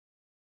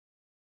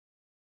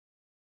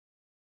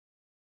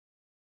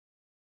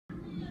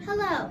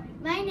Hello,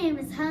 my name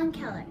is Helen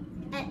Keller.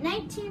 At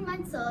 19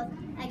 months old,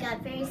 I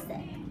got very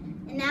sick,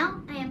 and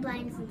now I am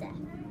blind and deaf.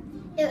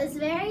 It was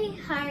very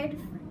hard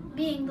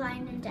being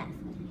blind and deaf.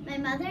 My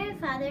mother and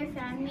father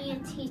found me a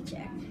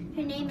teacher.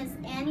 Her name is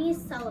Annie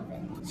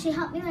Sullivan. She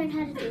helped me learn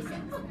how to do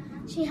things.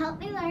 She helped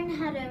me learn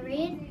how to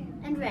read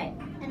and write,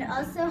 and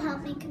also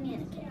helped me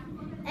communicate.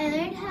 I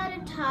learned how to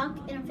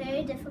talk in a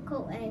very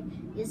difficult way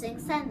using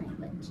sign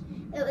language.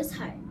 It was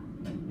hard.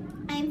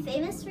 I am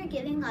famous for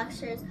giving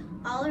lectures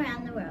all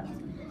around the world.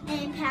 I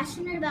am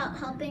passionate about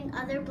helping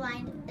other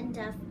blind and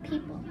deaf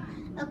people.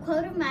 A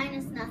quote of mine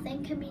is,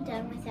 "Nothing can be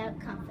done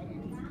without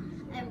confidence."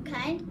 I am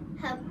kind,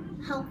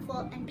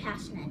 helpful, and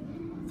passionate.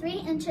 3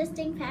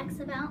 interesting facts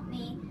about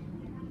me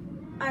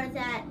are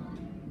that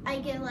I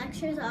give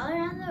lectures all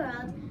around the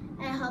world,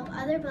 I help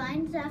other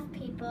blind and deaf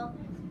people,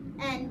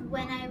 and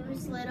when I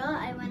was little,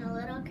 I went a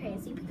little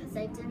crazy because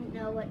I didn't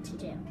know what to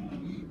do.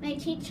 My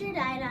teacher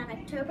died on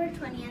October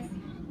 20th,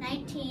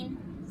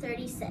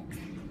 1936.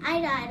 I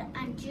died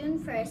on June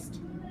 1st,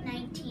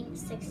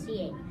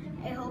 1968.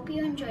 I hope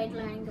you enjoyed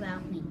learning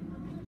about me.